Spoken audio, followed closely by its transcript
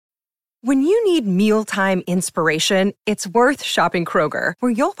When you need mealtime inspiration, it's worth shopping Kroger,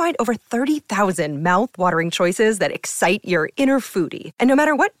 where you'll find over 30,000 mouth-watering choices that excite your inner foodie. And no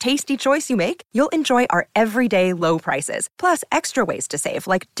matter what tasty choice you make, you'll enjoy our everyday low prices, plus extra ways to save,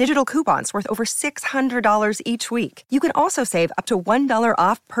 like digital coupons worth over $600 each week. You can also save up to $1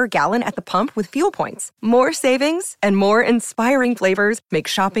 off per gallon at the pump with fuel points. More savings and more inspiring flavors make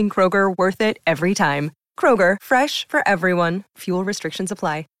shopping Kroger worth it every time. Kroger, fresh for everyone. Fuel restrictions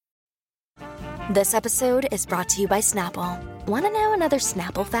apply. This episode is brought to you by Snapple. Want to know another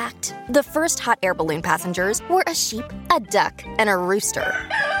Snapple fact? The first hot air balloon passengers were a sheep, a duck, and a rooster.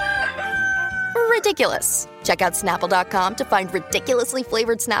 Ridiculous. Check out Snapple.com to find ridiculously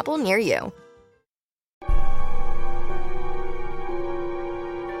flavored Snapple near you.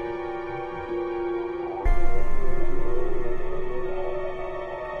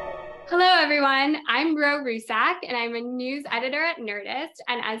 Hello, everyone. I'm Ro Rusak, and I'm a news editor at Nerdist.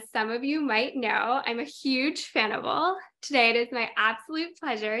 And as some of you might know, I'm a huge Fannibal. Today, it is my absolute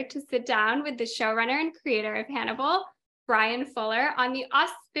pleasure to sit down with the showrunner and creator of Hannibal, Bryan Fuller, on the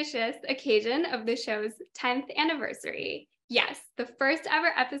auspicious occasion of the show's 10th anniversary. Yes, the first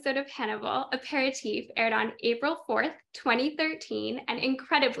ever episode of Hannibal, Aperitif, aired on April 4th, 2013, and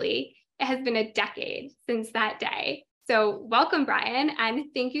incredibly, it has been a decade since that day. So welcome, Bryan, and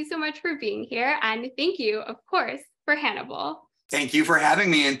thank you so much for being here. And thank you, of course, for Hannibal. Thank you for having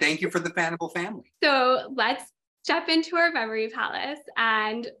me, and thank you for the Fannibal family. So let's step into our memory palace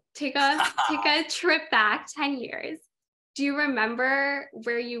and take a trip back 10 years. Do you remember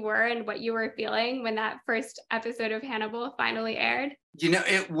where you were and what you were feeling when that first episode of Hannibal finally aired? You know,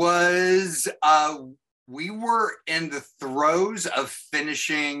 it was, we were in the throes of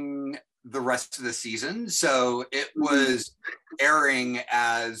finishing the rest of the season. So it was airing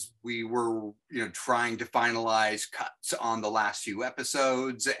as we were, trying to finalize cuts on the last few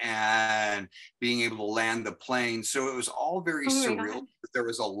episodes and being able to land the plane. So it was all very surreal. There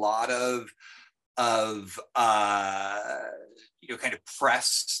was a lot of kind of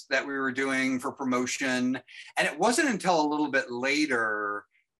press that we were doing for promotion. And it wasn't until a little bit later,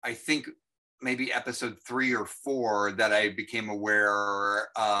 I think maybe episode 3 or 4, that I became aware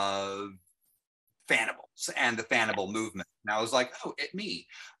of Fannibals and the Fannibal movement. And I was like, oh, me.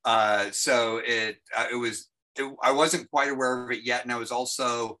 So I wasn't quite aware of it yet. And I was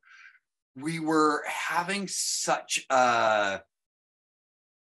also, we were having such an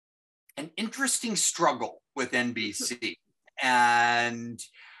interesting struggle with NBC. And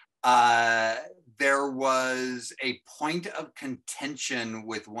there was a point of contention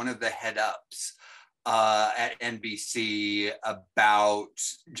with one of the head-ups at NBC about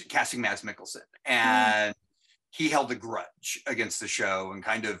casting Mads Mikkelsen. And he held a grudge against the show and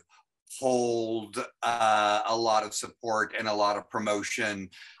kind of pulled a lot of support and a lot of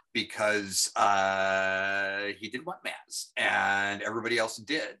promotion because he didn't want Mads and everybody else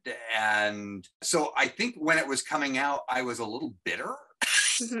did. And so I think when it was coming out, I was a little bitter.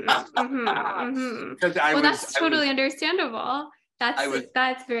 That's totally understandable.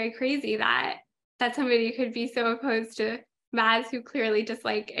 That's very crazy that somebody could be so opposed to Mads, who clearly just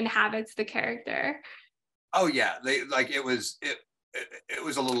inhabits the character. Oh yeah, it was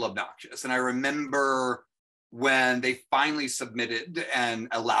a little obnoxious. And I remember when they finally submitted and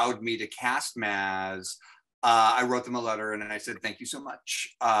allowed me to cast Mads, I wrote them a letter and I said, thank you so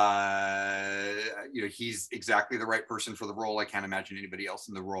much. He's exactly the right person for the role. I can't imagine anybody else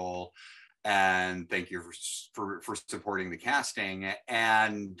in the role. And thank you for supporting the casting.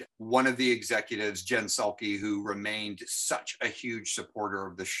 And one of the executives, Jen Sulky, who remained such a huge supporter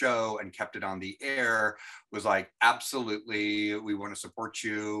of the show and kept it on the air, was like, absolutely, we want to support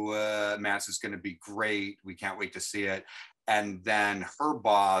you. Mads is going to be great. We can't wait to see it. And then her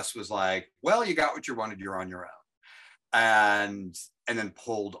boss was like, well, you got what you wanted, you're on your own. And then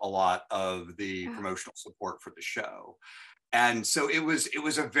pulled a lot of the promotional support for the show. And so it was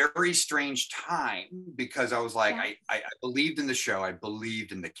a very strange time because I was like, I believed in the show. I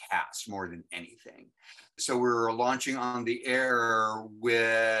believed in the cast more than anything. So we were launching on the air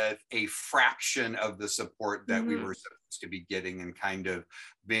with a fraction of the support that we were supposed to be getting and kind of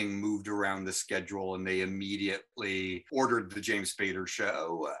being moved around the schedule. And they immediately ordered the James Spader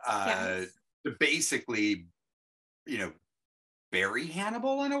show to basically, bury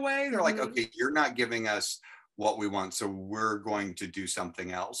Hannibal in a way. They're like, okay, you're not giving us what we want, so we're going to do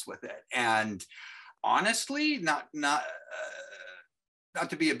something else with it. And honestly, not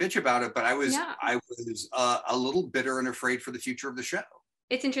to be a bitch about it, but I was a little bitter and afraid for the future of the show.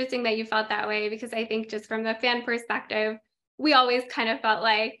 It's interesting that you felt that way, because I think just from the fan perspective, we always kind of felt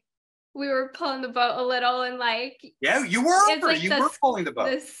like we were pulling the boat a little, and like, yeah, you were, like you were pulling the boat.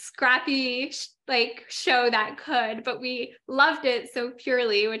 The scrappy like show that could, but we loved it so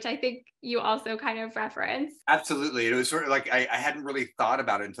purely, which I think you also kind of referenced. Absolutely. It was sort of like, I hadn't really thought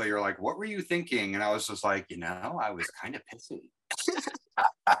about it until you're like, what were you thinking? And I was just like, I was kind of pissy.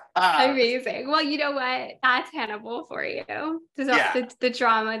 Amazing. Well, you know what? That's Hannibal for you. The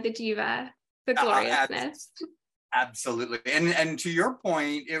drama, the diva, the gloriousness. Absolutely. And to your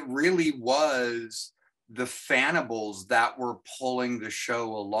point, it really was the Fannibals that were pulling the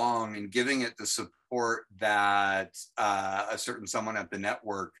show along and giving it the support that a certain someone at the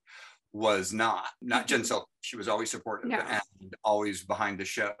network was not Jen Selke. She was always supportive and always behind the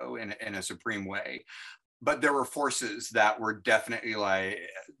show in a supreme way. But there were forces that were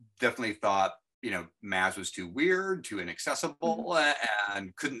definitely thought, Maz was too weird, too inaccessible,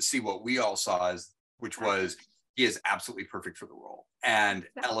 and couldn't see what we all saw which was he is absolutely perfect for the role, and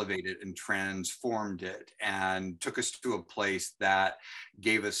elevated and transformed it and took us to a place that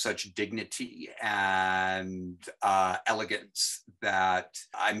gave us such dignity and elegance that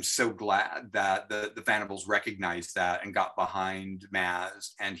I'm so glad that the Fannibals recognized that and got behind Maz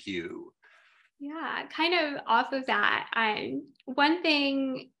and Hugh. Yeah, kind of off of that. One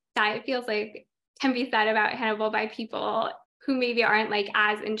thing that it feels like can be said about Hannibal by people who maybe aren't like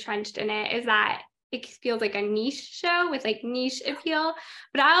as entrenched in it is that it feels like a niche show with like niche appeal.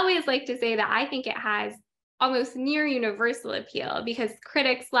 But I always like to say that I think it has almost near universal appeal because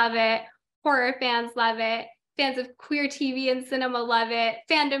critics love it, horror fans love it, fans of queer TV and cinema love it,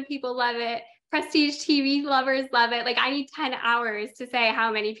 fandom people love it, prestige TV lovers love it. Like I need 10 hours to say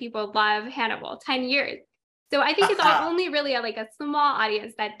how many people love Hannibal, 10 years. So I think it's only really a small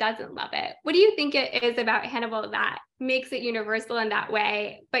audience that doesn't love it. What do you think it is about Hannibal that makes it universal in that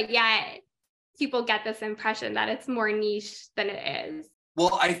way, but yet people get this impression that it's more niche than it is?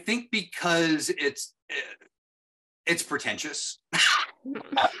 Well, I think because it's pretentious.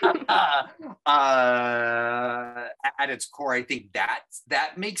 At its core, I think that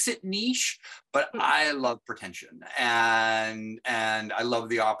makes it niche, but I love pretension and I love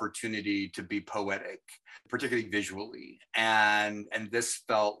the opportunity to be poetic, particularly visually. And this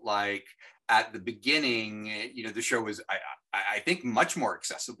felt like at the beginning, the show was, I think, much more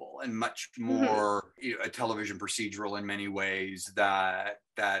accessible and much more a television procedural in many ways that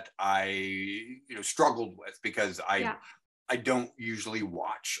I struggled with because I don't usually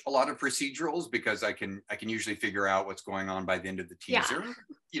watch a lot of procedurals because I can usually figure out what's going on by the end of the teaser.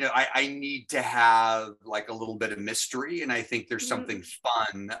 I need to have like a little bit of mystery, and I think there's something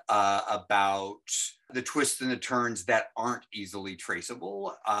fun about the twists and the turns that aren't easily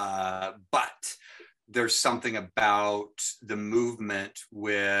traceable. But there's something about the movement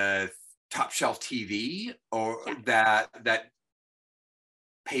with top shelf TV that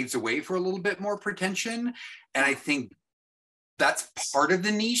paves the way for a little bit more pretension, and I think that's part of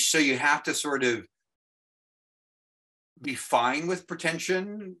the niche. So you have to sort of be fine with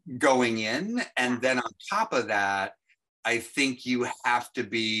pretension going in. And then on top of that, I think you have to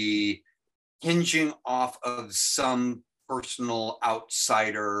be hinging off of some personal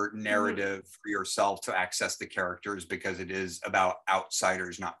outsider narrative for yourself to access the characters, because it is about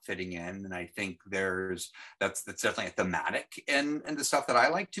outsiders not fitting in. And I think that's definitely a thematic in the stuff that I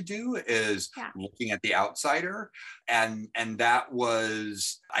like to do is looking at the outsider. And that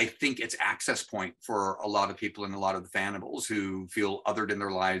was, I think, its access point for a lot of people and a lot of the Fannibals who feel othered in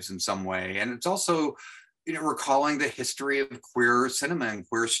their lives in some way. And it's also, recalling the history of queer cinema and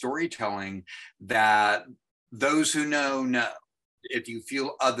queer storytelling, that those who know. If you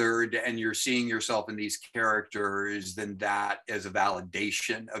feel othered and you're seeing yourself in these characters, then that is a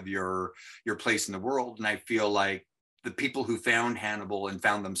validation of your place in the world. And I feel like the people who found Hannibal and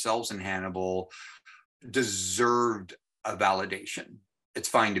found themselves in Hannibal deserved a validation. It's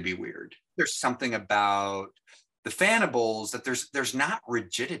fine to be weird. There's something about the Fannibals that there's not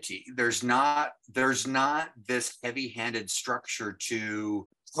rigidity. There's not this heavy-handed structure to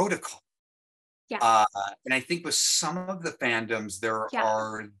protocol. And I think with some of the fandoms, there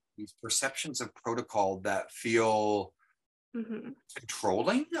are these perceptions of protocol that feel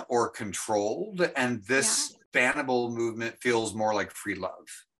controlling or controlled. And this Fannibal movement feels more like free love.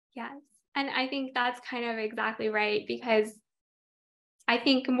 Yes. And I think that's kind of exactly right, because I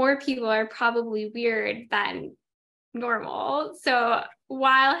think more people are probably weird than normal. So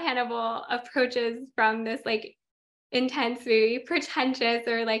while Hannibal approaches from this like intense, very pretentious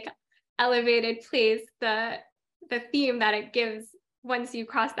or like elevated place, the theme that it gives once you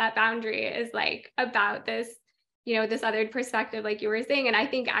cross that boundary is like about this, this othered perspective, like you were saying. And I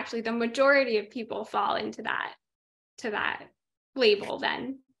think actually the majority of people fall into that label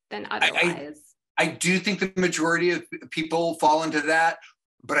then. than otherwise. I do think the majority of people fall into that,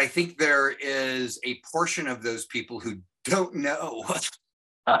 but I think there is a portion of those people who don't know,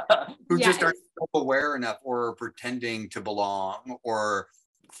 who just aren't self-aware enough, or pretending to belong, or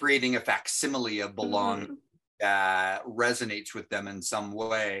creating a facsimile of belonging that resonates with them in some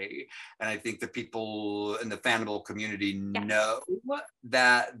way. And I think the people in the Fannibal community know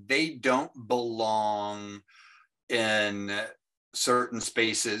that they don't belong in certain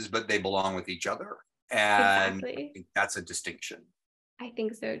spaces, but they belong with each other. And I think that's a distinction. I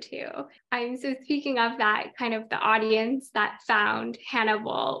think so too. So speaking of that, kind of the audience that found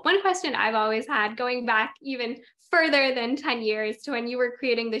Hannibal, one question I've always had, going back even further than 10 years to when you were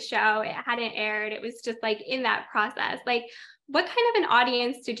creating the show, it hadn't aired, it was just like in that process, like what kind of an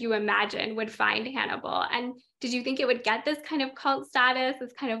audience did you imagine would find Hannibal? And did you think it would get this kind of cult status,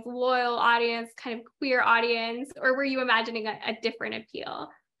 this kind of loyal audience, kind of queer audience, or were you imagining a different appeal?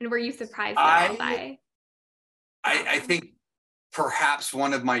 And were you surprised at all by? I think perhaps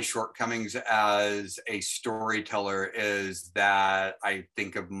one of my shortcomings as a storyteller is that I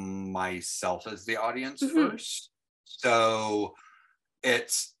think of myself as the audience first. So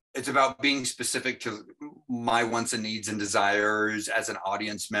it's about being specific to my wants and needs and desires as an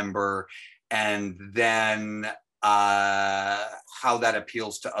audience member, and then how that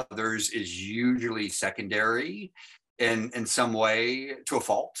appeals to others is usually secondary in some way, to a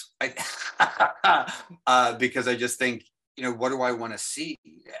fault. Because I just think, what do I want to see,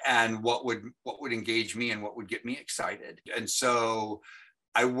 and what would engage me, and what would get me excited? And so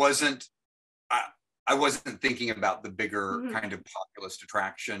I wasn't thinking about the bigger kind of populist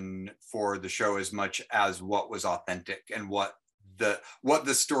attraction for the show as much as what was authentic, and what the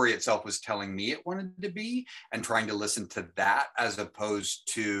story itself was telling me it wanted to be, and trying to listen to that, as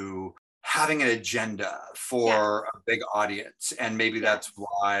opposed to having an agenda for a big audience. And maybe that's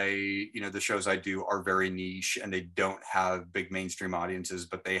why, the shows I do are very niche, and they don't have big mainstream audiences,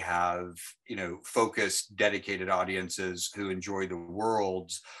 but they have, focused, dedicated audiences who enjoy the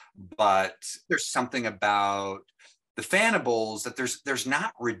worlds. But there's something about the Fannibals that there's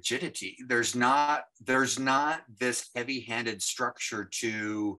not rigidity. There's not this heavy-handed structure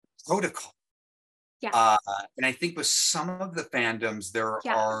to protocol. And I think with some of the fandoms, there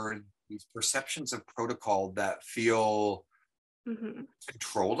are these perceptions of protocol that feel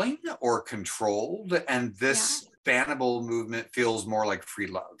controlling or controlled. And this Fannibal movement feels more like free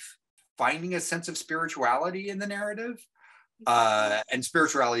love, finding a sense of spirituality in the narrative. And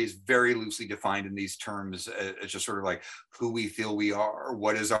spirituality is very loosely defined in these terms. It's just sort of like who we feel we are,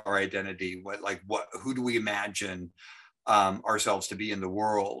 what is our identity, who do we imagine ourselves to be in the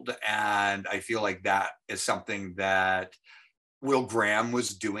world. And I feel like that is something that Will Graham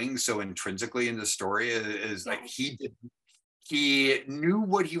was doing so intrinsically in the story, is like he knew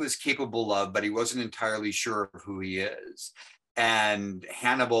what he was capable of, but he wasn't entirely sure of who he is. And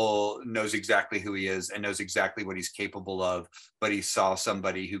Hannibal knows exactly who he is and knows exactly what he's capable of, but he saw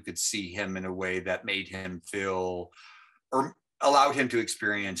somebody who could see him in a way that made him feel, or allowed him to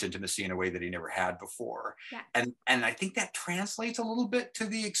experience intimacy in a way that he never had before. And I think that translates a little bit to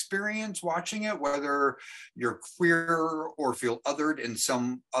the experience watching it, whether you're queer or feel othered in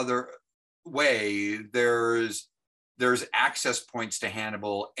some other way. There's access points to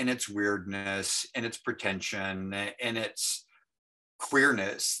Hannibal in its weirdness, in its pretension, in its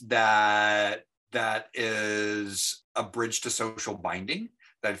queerness that is a bridge to social binding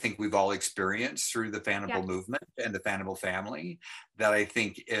that I think we've all experienced through the Fannibal movement and the Fannibal family, that I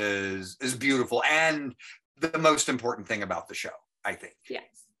think is beautiful, and the most important thing about the show, I think. Yes,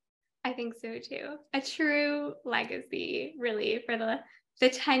 I think so too. A true legacy, really, for the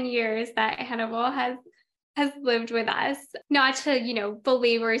 10 years that Hannibal has lived with us. Not to,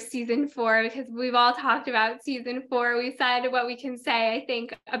 belabor season 4, because we've all talked about season 4. We said what we can say, I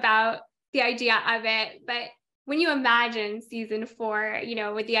think, about the idea of it. But when you imagine season 4,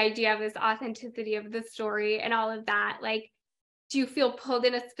 with the idea of this authenticity of the story and all of that, do you feel pulled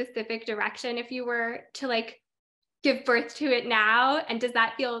in a specific direction if you were to give birth to it now? And does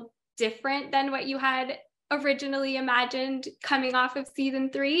that feel different than what you had originally imagined coming off of season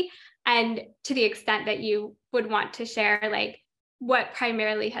 3? And to the extent that you would want to share, what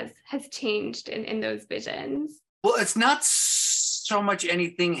primarily has changed in those visions? Well, it's not so much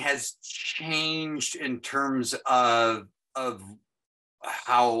anything has changed in terms of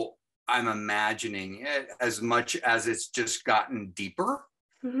how I'm imagining it, as much as it's just gotten deeper.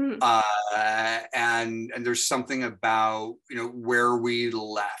 And there's something about, where we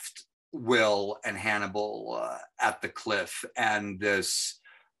left Will and Hannibal at the cliff, and this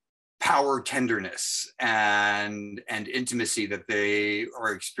power, tenderness, and intimacy that they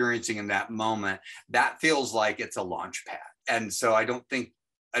are experiencing in that moment, that feels like it's a launch pad. And so I don't think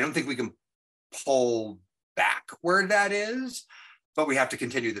we can pull back where that is, but we have to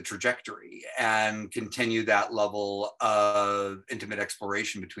continue the trajectory and continue that level of intimate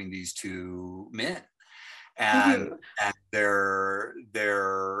exploration between these two men and their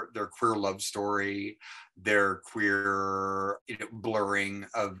queer love story, their queer blurring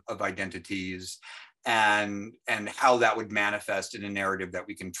of identities, and how that would manifest in a narrative that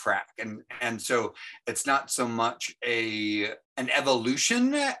we can track. And so it's not so much an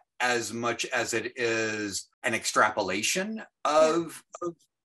evolution as much as it is an extrapolation of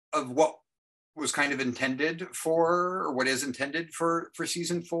what was kind of intended for, or what is intended for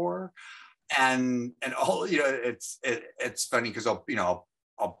season 4. And all, it's funny because I'll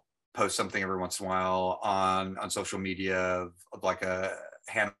post something every once in a while on social media of like a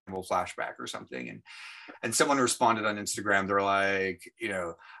Hannibal flashback or something, and someone responded on Instagram. They're like,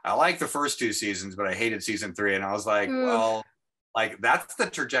 I like the first 2 seasons, but I hated season 3. And I was like, well, like that's the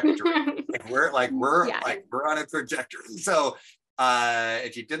trajectory. we're on a trajectory. So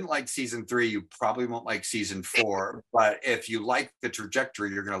if you didn't like season 3, you probably won't like season 4. But if you like the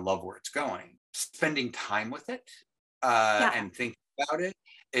trajectory, you're going to love where it's going. Spending time with it and thinking about it,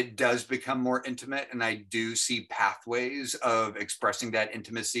 it does become more intimate. And I do see pathways of expressing that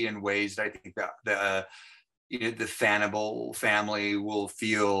intimacy in ways that I think that the Fannibal family will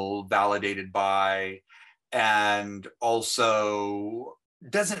feel validated by, and also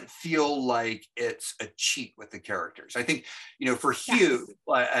doesn't feel like it's a cheat with the characters. I think, for Hugh,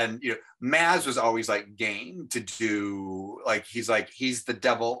 and Maz was always like game to do, like he's the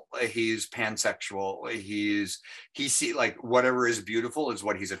devil, he's pansexual, he see like whatever is beautiful is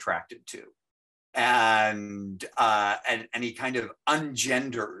what he's attracted to, and he kind of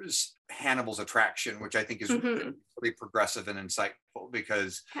ungenders Hannibal's attraction, which I think is really progressive and insightful,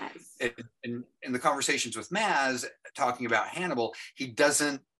 because in the conversations with Maz talking about Hannibal, he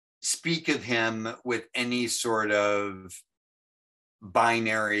doesn't speak of him with any sort of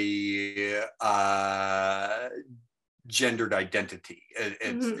binary gendered identity.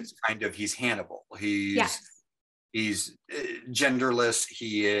 It's kind of, he's Hannibal. He's genderless.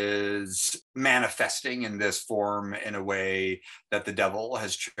 He is manifesting in this form in a way that the devil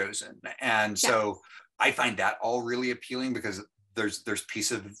has chosen. And so I find that all really appealing, because there's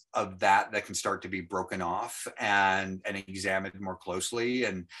pieces of that can start to be broken off and examined more closely.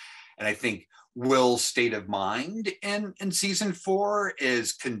 And I think Will's state of mind in season 4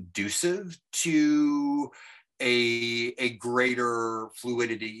 is conducive to a greater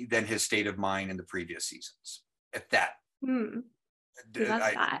fluidity than his state of mind in the previous seasons. If that,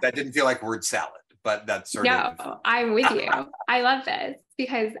 that didn't feel like word salad, but that's sort of. No, I'm with you. I love this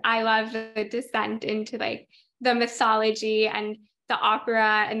because I love the descent into like the mythology and the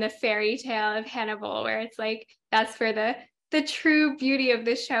opera and the fairy tale of Hannibal, where it's like, that's where the true beauty of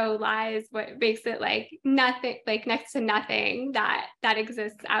the show lies, what makes it like nothing, like next to nothing that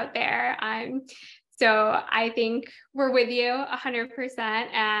exists out there. So I think we're with you 100%,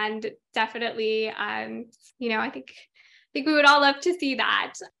 and definitely, I think we would all love to see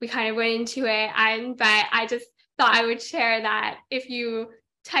that. We kind of went into it, but I just thought I would share that if you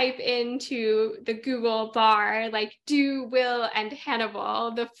type into the Google bar, like, do Will and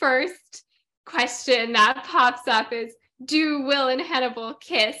Hannibal, the first question that pops up is, do Will and Hannibal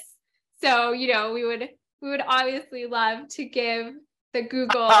kiss? So, we would obviously love to give the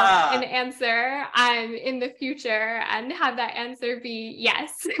Google an answer in the future and have that answer be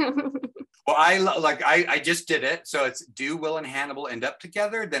yes. Well, I just did it. So it's, do Will and Hannibal end up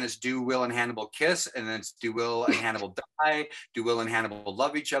together? Then it's, do Will and Hannibal kiss? And then it's, do Will and Hannibal die? Do Will and Hannibal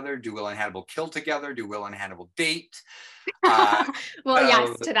love each other? Do Will and Hannibal kill together? Do Will and Hannibal date? Yes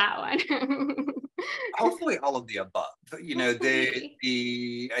to that one. Hopefully all of the above.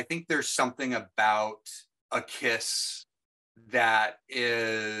 I think there's something about a kiss that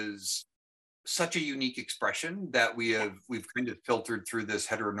is such a unique expression that we've kind of filtered through this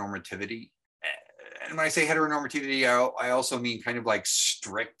heteronormativity. And when I say heteronormativity, I also mean kind of like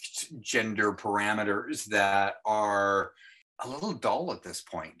strict gender parameters that are a little dull at this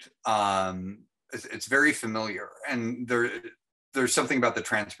point. It's very familiar, and there's something about the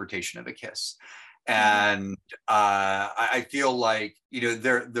transportation of a kiss. And I feel like,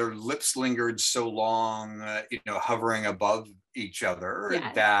 their lips lingered so long, hovering above each other,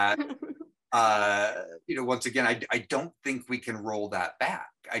 that once again, I don't think we can roll that back.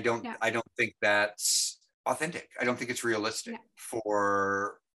 I don't think that's authentic. I don't think it's realistic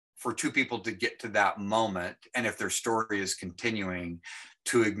for two people to get to that moment, and if their story is continuing,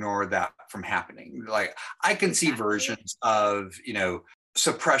 to ignore that from happening. Like I can see versions of,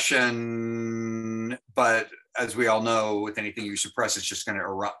 suppression, but as we all know, with anything you suppress, it's just going to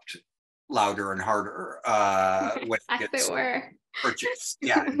erupt louder and harder when it gets purchased.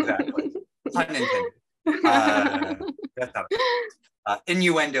 Yeah, exactly. Pun intended. That's not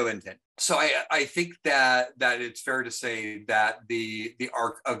innuendo intent. So I think that it's fair to say that the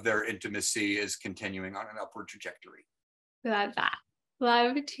arc of their intimacy is continuing on an upward trajectory. Love that.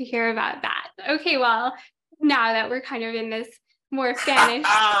 Love to hear about that. Okay, well, now that we're kind of in this more fanish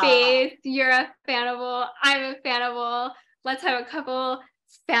space, you're a Fannibal, I'm a Fannibal. Let's have a couple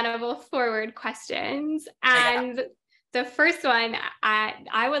Fannibal forward questions. And the first one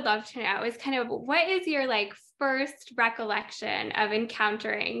I would love to know is kind of, what is your first recollection of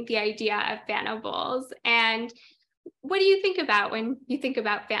encountering the idea of Fannibals? And what do you think about when you think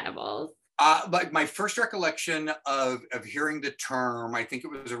about Fannibals? Like my first recollection of hearing the term, I think it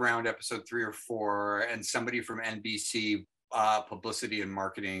was around episode 3 or 4, and somebody from NBC publicity and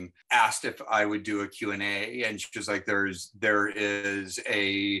marketing asked if I would do a Q&A, and she was like, there is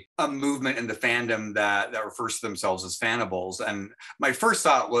a movement in the fandom that refers to themselves as Fannibals. And my first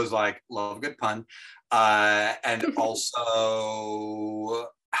thought was like, love a good pun. And also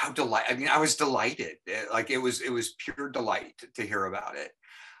how I was delighted. It was pure delight to hear about it.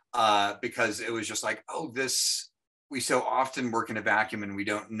 Because it was just like, we so often work in a vacuum and we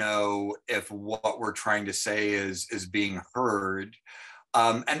don't know if what we're trying to say is being heard.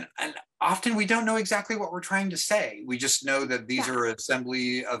 And often we don't know exactly what we're trying to say. We just know that these are an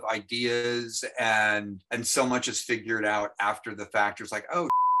assembly of ideas, and so much is figured out after the fact. It's like,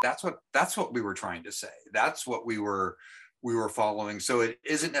 that's what we were trying to say. That's what we were following. So it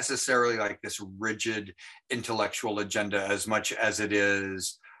isn't necessarily like this rigid intellectual agenda as much as it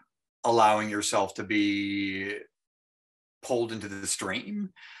is allowing yourself to be pulled into the stream.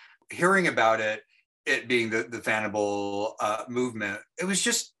 Hearing about it being the Fannibal movement, it was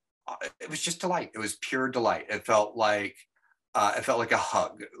just delight. It was pure delight. It felt like a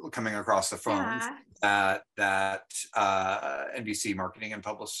hug coming across the phone. That NBC marketing and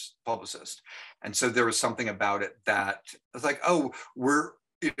publicist. And so there was something about it that was like, we're,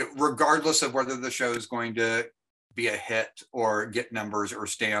 regardless of whether the show is going to be a hit or get numbers or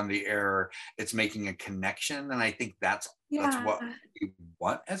stay on the air, it's making a connection. And I think that's what we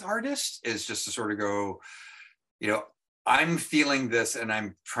want as artists, is just to sort of go, I'm feeling this and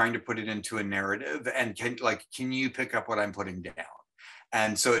I'm trying to put it into a narrative, and can you pick up what I'm putting down?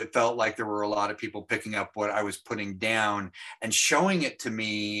 And so it felt like there were a lot of people picking up what I was putting down and showing it to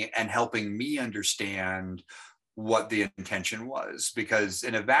me and helping me understand what the intention was. Because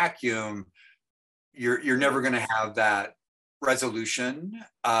in a vacuum, you're never going to have that resolution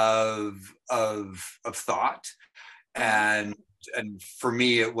of thought. And for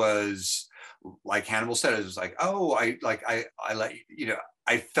me, it was like Hannibal said, it was like, I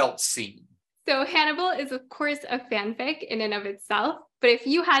felt seen. So Hannibal is, of course, a fanfic in and of itself. But if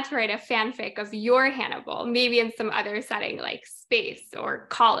you had to write a fanfic of your Hannibal, maybe in some other setting like space or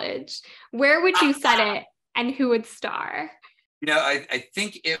college, where would you set it and who would star? I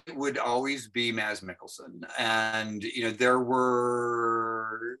think it would always be Mads Mikkelsen. And, there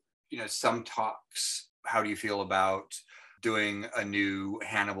were, some talks. How do you feel about doing a new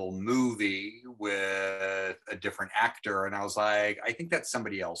Hannibal movie with a different actor? And I was like, I think that's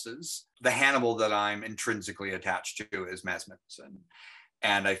somebody else's. The Hannibal that I'm intrinsically attached to is Mads Mikkelsen.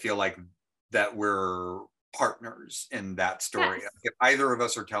 And I feel like that we're partners in that story. Yes. If either of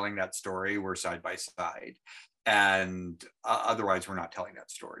us are telling that story, we're side by side. And otherwise, we're not telling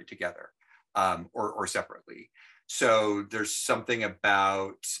that story together or separately. So there's something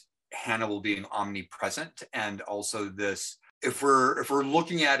about Hannibal being omnipresent, and also this, if we're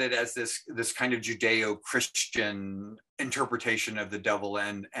looking at it as this kind of Judeo-Christian interpretation of the devil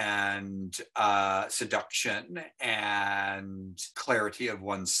and seduction and clarity of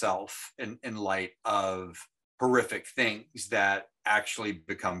oneself in light of horrific things that actually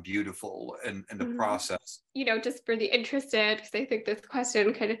become beautiful in the process. Just for the interested, because I think this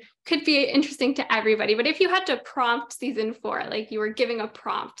question could be interesting to everybody, but if you had to prompt season 4, like you were giving a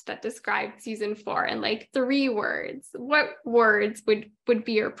prompt that described season 4 in 3 words, what words would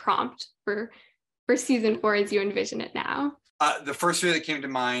be your prompt for season 4 as you envision it now? The first 3 that came to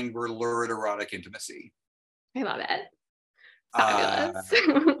mind were lurid erotic intimacy. I love it. Fabulous.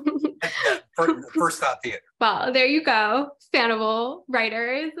 First thought theater. Well, there you go. Fannibal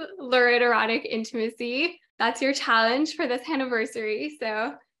writers, lurid erotic intimacy. That's your challenge for this anniversary.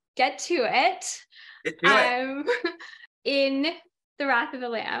 So get to it. Get to it. In The Wrath of the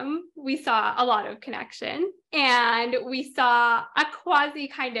Lamb, we saw a lot of connection, and we saw a quasi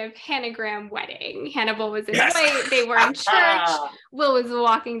kind of Hanagram wedding. Hannibal was in white, they were in church, Will was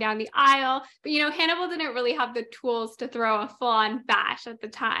walking down the aisle, but Hannibal didn't really have the tools to throw a full-on bash at the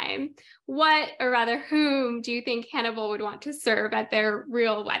time. What, or rather whom, do you think Hannibal would want to serve at their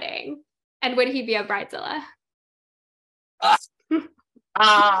real wedding? And would he be a bridezilla?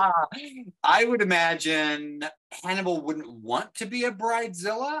 I would imagine Hannibal wouldn't want to be a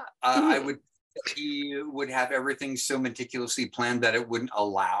bridezilla. He would have everything so meticulously planned that it wouldn't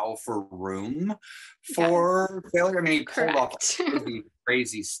allow for room for failure. I mean, he pulled off these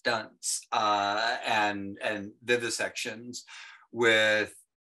crazy stunts and vivisections with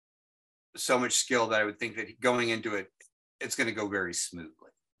so much skill that I would think that going into it, it's going to go very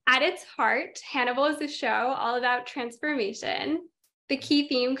smoothly. At its heart, Hannibal is a show all about transformation. The key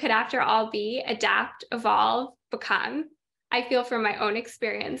theme could, after all, be adapt, evolve, become. I feel from my own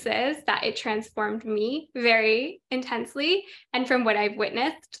experiences that it transformed me very intensely. And from what I've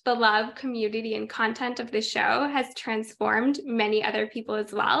witnessed, the love, community, and content of the show has transformed many other people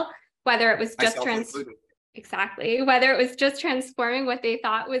as well, whether it was just whether it was just transforming what they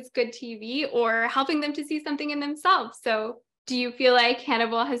thought was good TV or helping them to see something in themselves. So do you feel like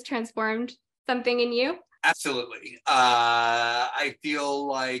Hannibal has transformed something in you? Absolutely. I feel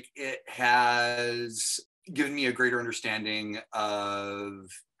like it has given me a greater understanding of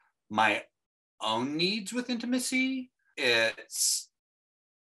my own needs with intimacy. It's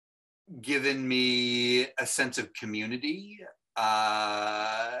given me a sense of community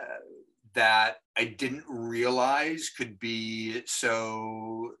that I didn't realize could be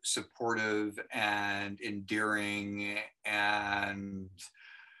so supportive and endearing and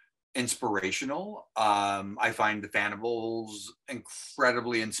inspirational. I find the Fannibals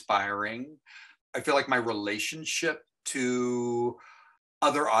incredibly inspiring. I feel like my relationship to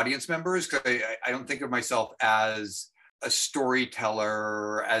other audience members, because I don't think of myself as a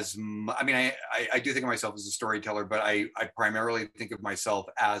storyteller I do think of myself as a storyteller, but I primarily think of myself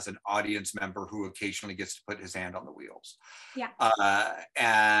as an audience member who occasionally gets to put his hand on the wheels. Yeah.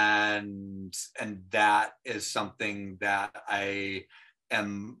 And that is something that I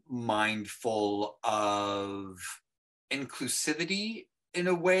am mindful of inclusivity in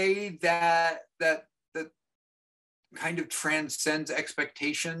a way that kind of transcends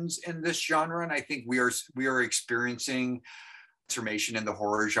expectations in this genre. And I think we are experiencing transformation in the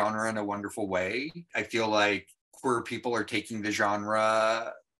horror genre in a wonderful way. I feel like queer people are taking the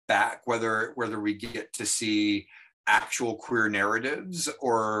genre back, whether we get to see actual queer narratives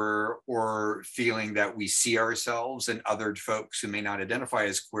or feeling that we see ourselves in other folks who may not identify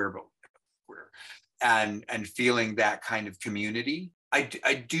as queer, but queer, and feeling that kind of community.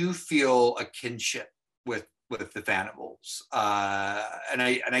 I do feel a kinship with the Fannibals, and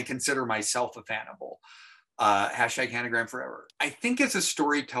I consider myself a Fannibal. Hashtag Hanagram forever. I think as a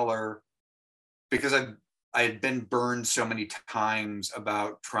storyteller, because I had been burned so many times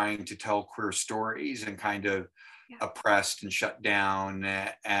about trying to tell queer stories and kind of oppressed and shut down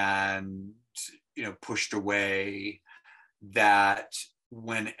and pushed away, that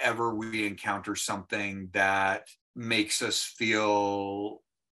whenever we encounter something that makes us feel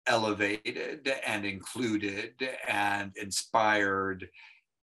elevated and included and inspired,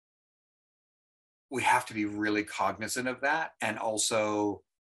 we have to be really cognizant of that, and also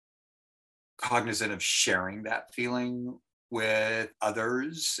cognizant of sharing that feeling with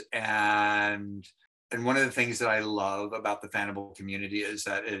others. And one of the things that I love about the Fannibal community is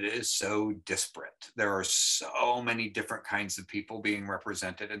that it is so disparate. There are so many different kinds of people being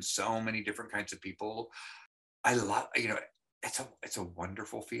represented, and so many different kinds of people. I love, it's a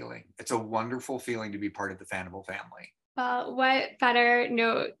wonderful feeling. It's a wonderful feeling to be part of the Fannibal family. Well, what better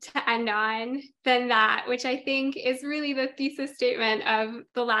note to end on than that, which I think is really the thesis statement of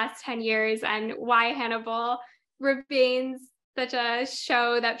the last 10 years and why Hannibal remains such a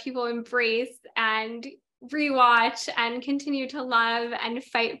show that people embrace and rewatch and continue to love and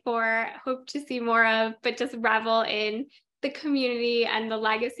fight for, hope to see more of, but just revel in the community and the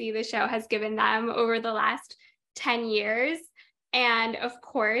legacy the show has given them over the last 10 years. And of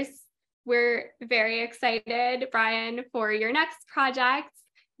course, we're very excited, Bryan, for your next project,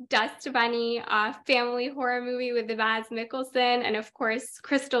 Dust Bunny, a family horror movie with Mads Mikkelsen, and of course,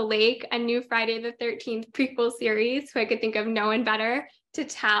 Crystal Lake, a new Friday the 13th prequel series, who I could think of no one better to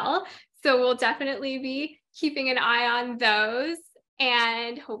tell. So we'll definitely be keeping an eye on those,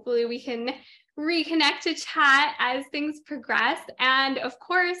 and hopefully we can reconnect to chat as things progress. And of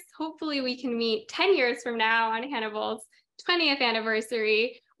course, hopefully we can meet 10 years from now on Hannibal's 20th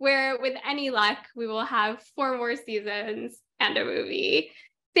anniversary, where with any luck, we will have 4 more seasons and a movie.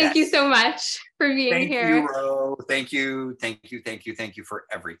 Thank you so much for being here. Thank you, Ro. Thank you for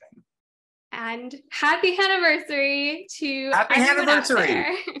everything. And happy anniversary to happy everyone out anniversary.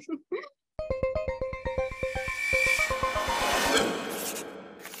 there.